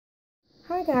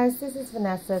Hi guys, this is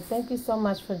Vanessa. Thank you so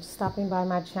much for stopping by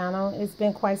my channel. It's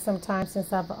been quite some time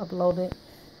since I've uploaded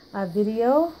a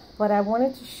video, but I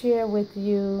wanted to share with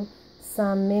you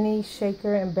some mini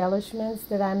shaker embellishments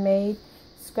that I made.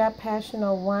 Scrap Passion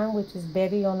 01, which is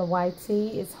Betty on the YT,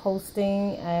 is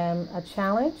hosting a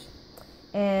challenge,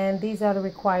 and these are the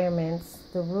requirements.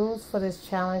 The rules for this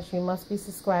challenge: you must be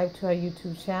subscribed to our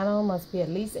YouTube channel, must be at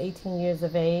least 18 years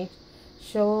of age,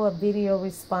 show a video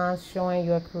response showing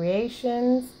your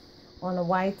creations on the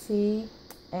YT,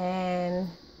 and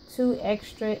 2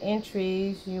 extra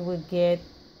entries you would get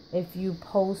if you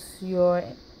post your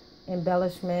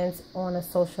embellishments on a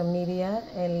social media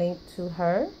and link to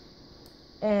her,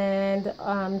 and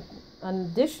an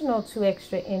additional 2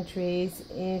 extra entries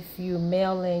if you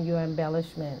mail in your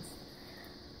embellishments.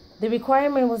 The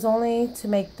requirement was only to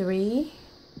make 3,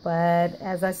 but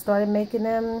as I started making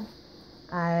them,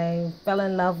 I fell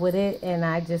in love with it and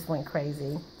I just went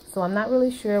crazy. So I'm not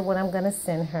really sure what I'm going to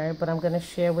send her, but I'm going to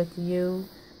share with you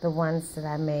the ones that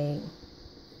I made.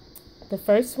 The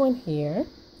first one here,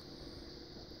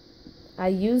 I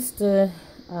used the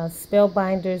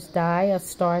Spellbinders die, a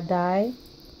star die,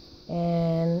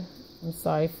 and I'm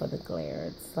sorry for the glare.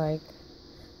 It's like,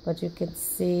 but you can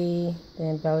see the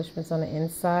embellishments on the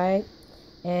inside.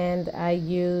 And I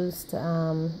used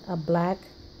a black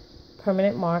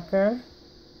permanent marker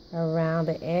around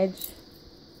the edge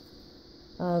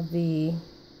of the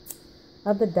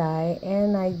die,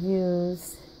 and I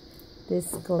used this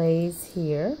glaze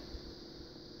here.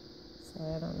 So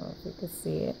I don't know if you can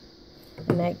see it,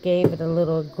 and that gave it a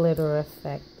little glitter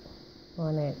effect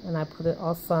on it. And I put it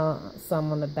also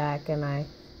some on the back, and I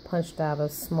punched out a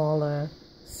smaller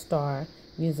star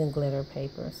using glitter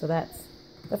paper. So that's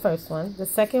the first one. The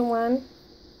second one,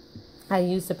 I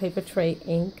used the paper tray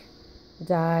ink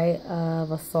die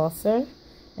of a saucer,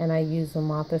 and I used a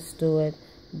Martha Stewart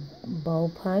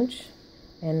bow punch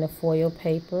and the foil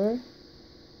paper.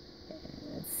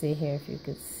 Let's see here if you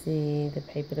could see the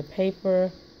paper. The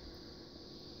paper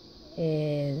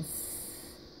is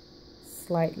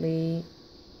slightly,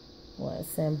 well,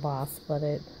 it's embossed, but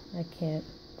I can't,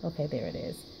 okay, there it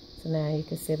is. So now you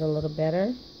can see it a little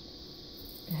better.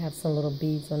 I have some little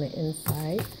beads on the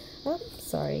inside. Oh,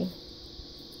 sorry.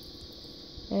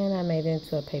 And I made it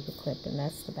into a paper clip, and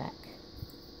that's the back.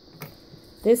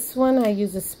 This one, I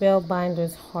use a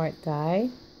Spellbinders heart die,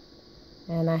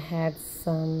 and I had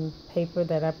some paper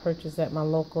that I purchased at my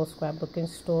local scrapbooking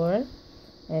store,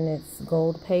 and it's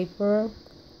gold paper.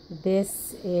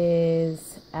 This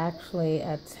is actually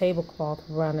a tablecloth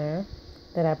runner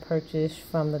that I purchased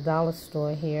from the dollar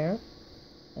store here,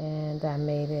 and I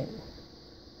made it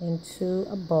into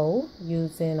a bow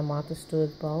using a Martha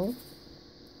Stewart bow.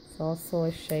 It's also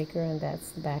a shaker, and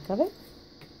that's the back of it.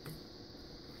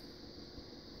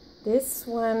 This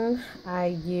one, I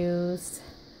used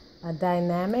a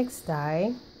Dynamics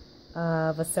die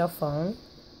of a cell phone.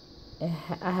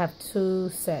 I have 2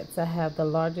 sets. I have the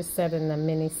largest set and the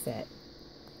mini set.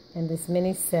 And this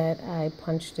mini set, I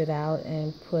punched it out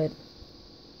and put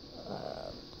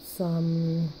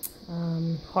some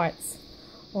hearts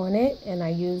on it, and I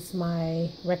used my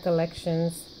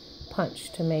Recollections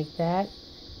punch to make that.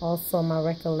 Also my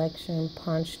Recollection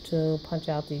punch to punch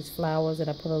out these flowers, and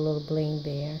I put a little bling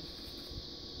there.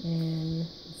 And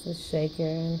it's a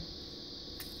shaker.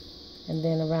 And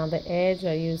then around the edge,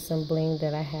 I used some bling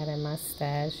that I had in my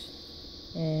stash.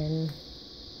 And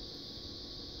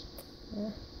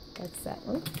yeah, that's that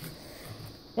one.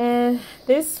 And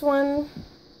this one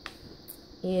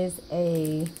is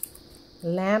a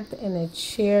lamp and a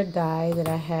chair die that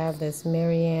I have. That's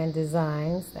Marianne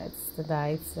Designs. That's the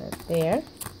die set there.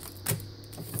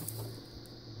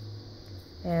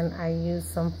 And I use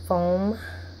some foam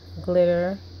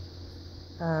glitter.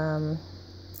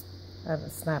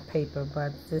 It's not paper,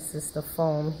 but this is the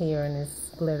foam here, and it's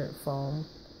glittered foam.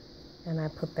 And I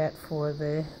put that for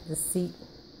the seat.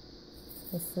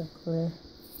 It's a glitter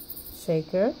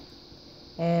shaker.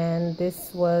 And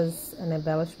this was an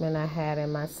embellishment I had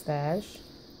in my stash.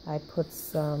 I put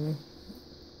some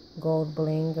gold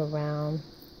bling around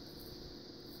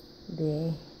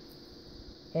the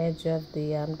edge of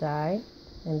the die.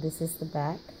 And this is the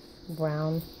back,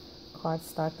 brown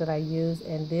cardstock that I use.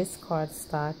 And this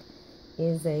cardstock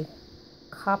is a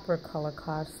copper color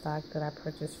cardstock that I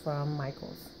purchased from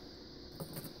Michael's.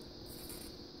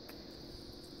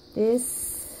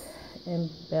 This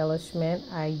embellishment,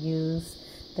 I use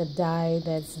the die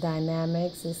that's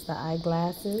Dynamics. It's the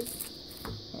eyeglasses.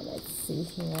 And let's see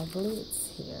here, I believe it's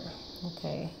here.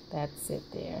 Okay, that's it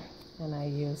there. And I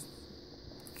used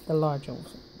the larger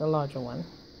one.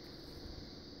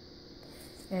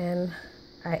 And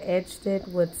I edged it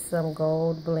with some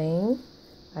gold bling.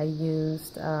 I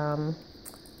used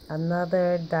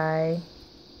another die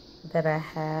that I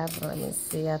have. Let me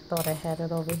see, I thought I had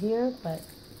it over here, but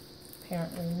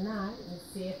apparently not.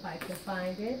 Let's see if I can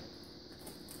find it.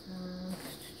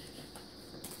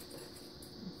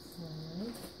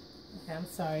 Okay, I'm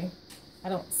sorry. I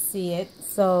don't see it.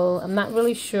 So I'm not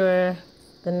really sure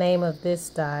the name of this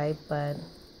die, but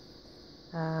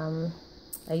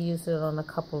I used it on a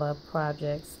couple of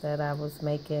projects that I was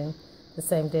making the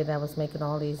same day that I was making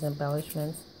all these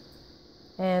embellishments.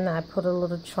 And I put a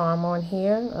little charm on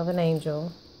here of an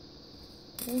angel.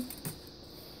 Okay.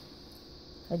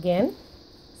 Again,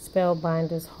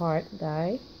 Spellbinder's Heart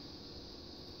die.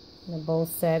 And the bow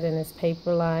set and its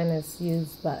paper line is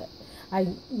used by, I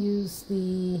use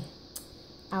the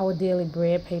Our Daily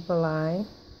Bread paper line.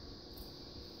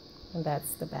 And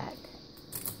that's the back.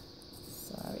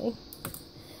 Sorry.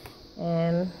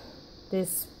 And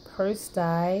this purse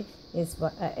die is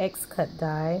an X-cut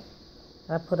die.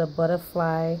 I put a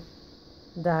butterfly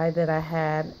die that I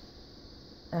had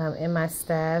in my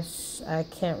stash. I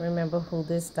can't remember who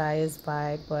this die is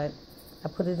by, but I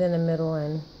put it in the middle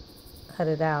and cut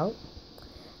it out.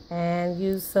 And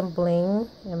used some bling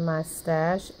in my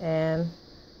stash and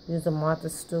used a Martha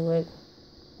Stewart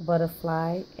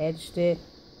butterfly, edged it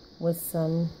with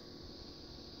some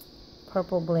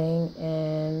purple bling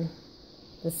and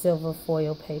the silver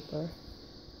foil paper.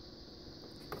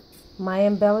 My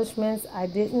embellishments, I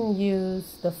didn't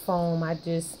use the foam. I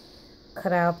just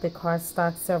cut out the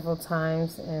cardstock several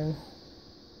times and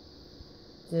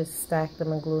just stacked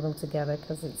them and glued them together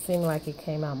because it seemed like it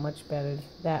came out much better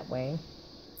that way.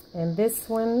 And this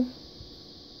one,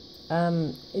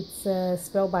 it's a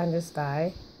Spellbinder's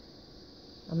die.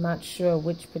 I'm not sure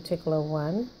which particular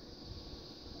one,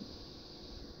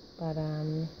 but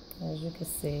as you can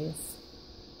see, it's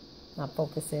not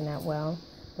focusing that well.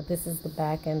 But this is the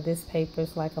back, and this paper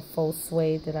is like a faux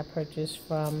suede that I purchased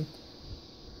from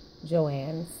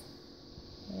Joann's.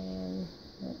 And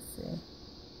let's see.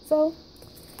 So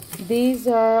these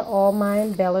are all my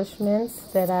embellishments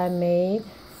that I made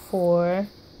for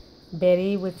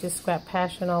Betty, which is Scrap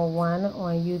Passion 01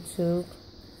 on YouTube,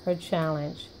 her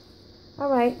challenge. All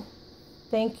right.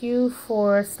 Thank you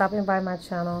for stopping by my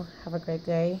channel. Have a great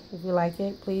day. If you like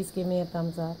it, please give me a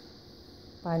thumbs up.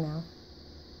 Bye now.